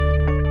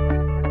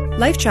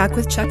LifeTrac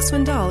with Chuck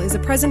Swindoll is a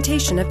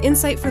presentation of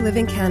Insight for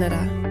Living Canada.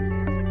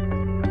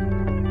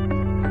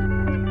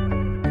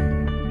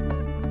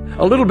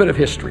 A little bit of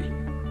history.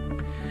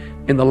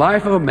 In the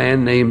life of a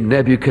man named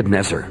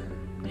Nebuchadnezzar.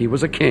 He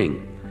was a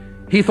king.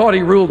 He thought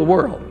he ruled the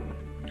world.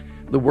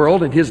 The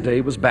world in his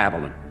day was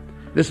Babylon,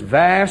 this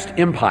vast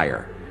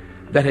empire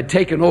that had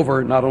taken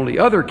over not only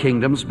other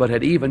kingdoms, but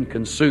had even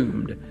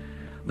consumed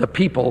the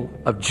people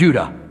of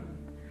Judah,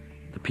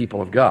 the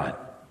people of God.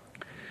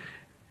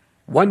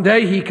 One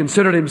day he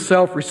considered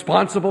himself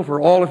responsible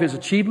for all of his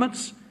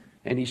achievements,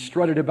 and he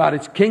strutted about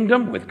his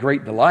kingdom with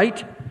great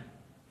delight,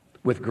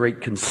 with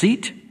great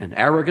conceit and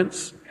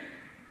arrogance.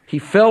 He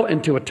fell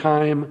into a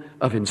time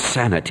of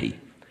insanity,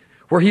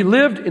 where he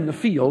lived in the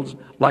fields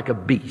like a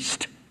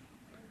beast.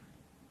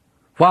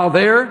 While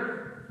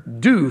there,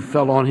 dew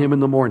fell on him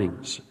in the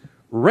mornings.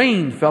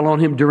 Rain fell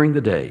on him during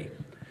the day.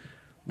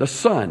 The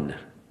sun,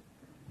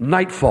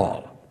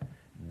 nightfall,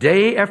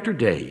 day after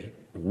day,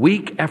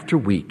 week after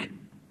week.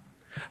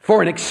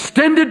 For an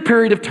extended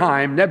period of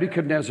time,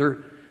 Nebuchadnezzar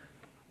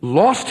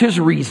lost his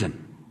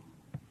reason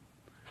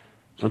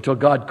until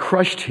God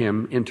crushed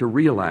him into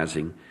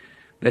realizing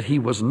that he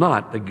was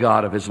not the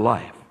God of his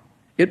life.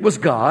 It was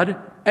God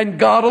and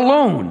God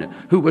alone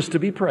who was to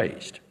be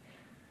praised.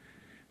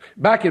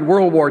 Back in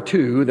World War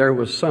II, there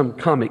was some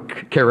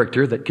comic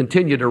character that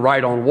continued to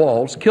write on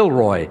walls.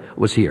 Kilroy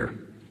was here.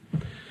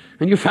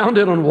 And you found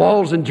it on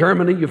walls in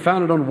Germany, you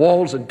found it on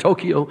walls in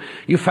Tokyo,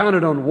 you found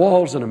it on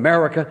walls in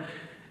America,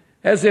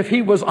 as if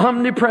he was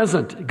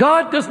omnipresent.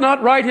 God does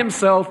not write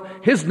himself,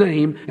 his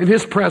name, and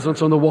his presence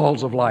on the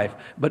walls of life,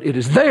 but it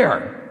is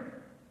there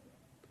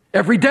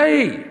every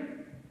day,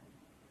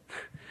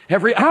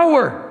 every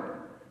hour.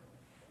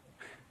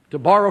 To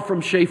borrow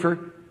from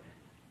Schaeffer,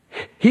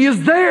 he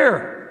is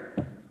there,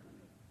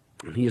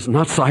 and he is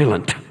not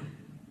silent.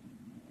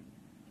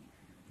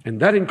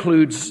 And that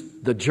includes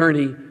the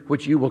journey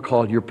which you will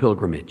call your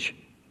pilgrimage.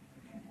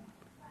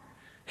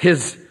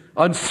 His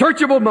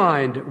unsearchable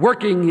mind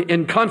working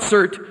in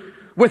concert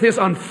with his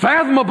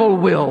unfathomable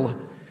will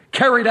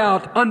carried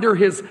out under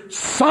his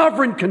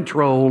sovereign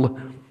control.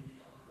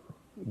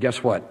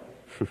 Guess what?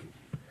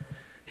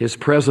 His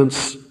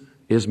presence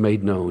is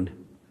made known.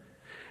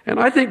 And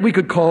I think we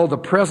could call the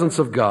presence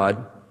of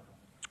God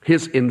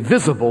his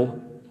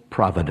invisible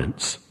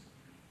providence.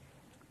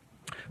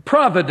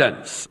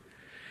 Providence.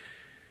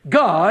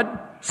 God,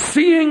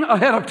 seeing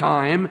ahead of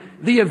time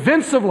the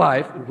events of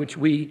life, which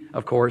we,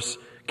 of course,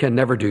 can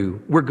never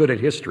do. We're good at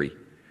history.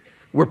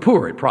 We're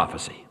poor at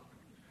prophecy.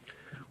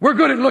 We're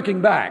good at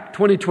looking back,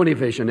 20/20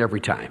 vision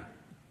every time,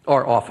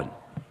 or often.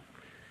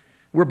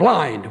 We're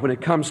blind when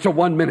it comes to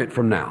 1 minute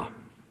from now.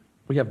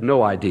 We have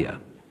no idea.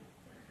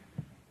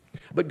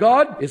 But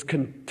God is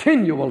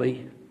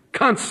continually,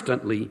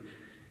 constantly,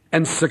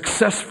 and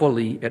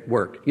successfully at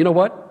work. You know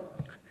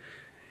what?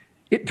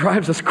 It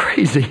drives us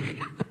crazy.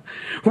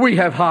 We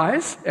have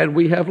highs and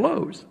we have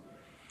lows.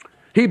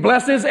 He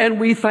blesses and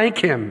we thank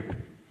him.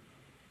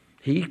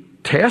 He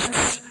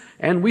tests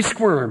and we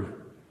squirm.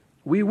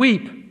 We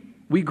weep.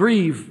 We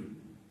grieve.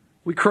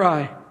 We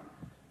cry.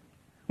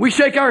 We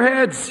shake our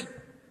heads.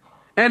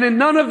 And in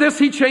none of this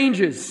he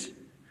changes.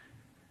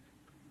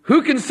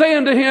 Who can say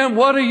unto him,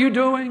 what are you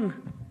doing?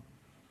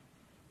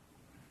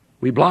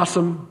 We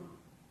blossom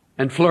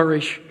and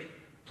flourish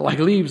like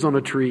leaves on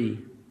a tree,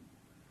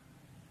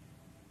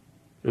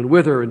 and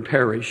wither and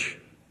perish,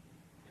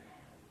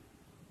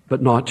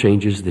 but naught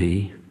changes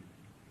thee.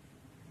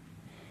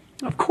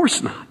 Of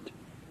course not.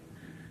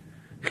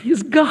 He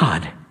is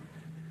God.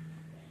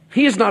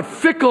 He is not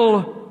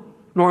fickle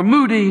nor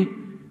moody.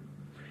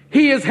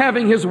 He is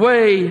having his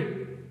way,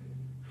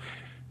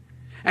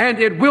 and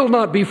it will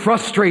not be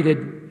frustrated.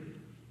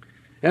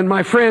 And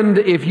my friend,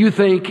 if you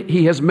think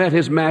he has met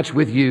his match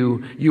with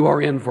you, you are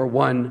in for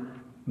one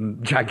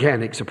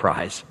gigantic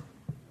surprise.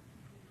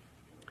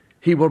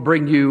 He will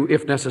bring you,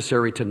 if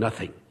necessary, to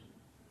nothing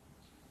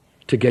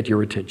to get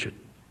your attention.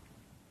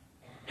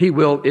 He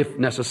will, if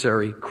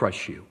necessary,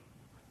 crush you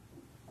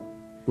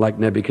like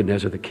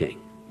Nebuchadnezzar the king.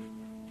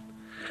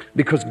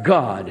 Because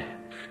God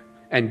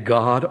and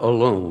God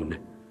alone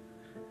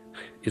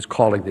is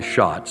calling the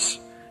shots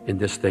in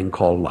this thing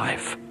called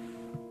life.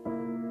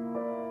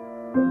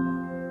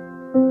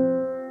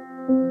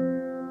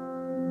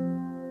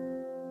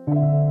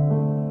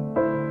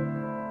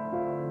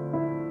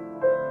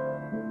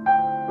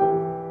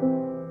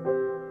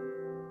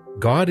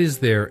 God is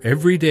there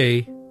every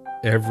day,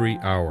 every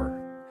hour.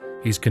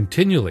 He's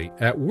continually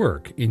at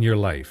work in your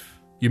life.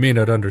 You may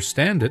not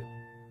understand it,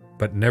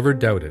 but never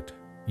doubt it.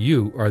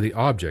 You are the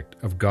object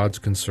of God's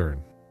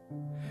concern.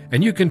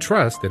 And you can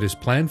trust that his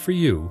plan for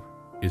you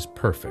is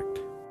perfect.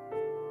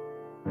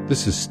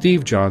 This is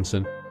Steve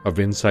Johnson of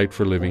Insight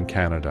for Living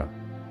Canada.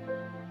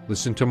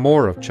 Listen to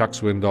more of Chuck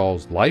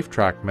Swindoll's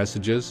LifeTrac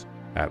messages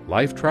at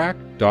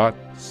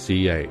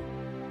lifetrac.ca.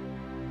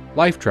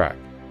 LifeTrac,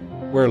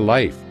 where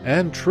life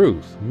and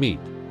truth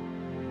meet.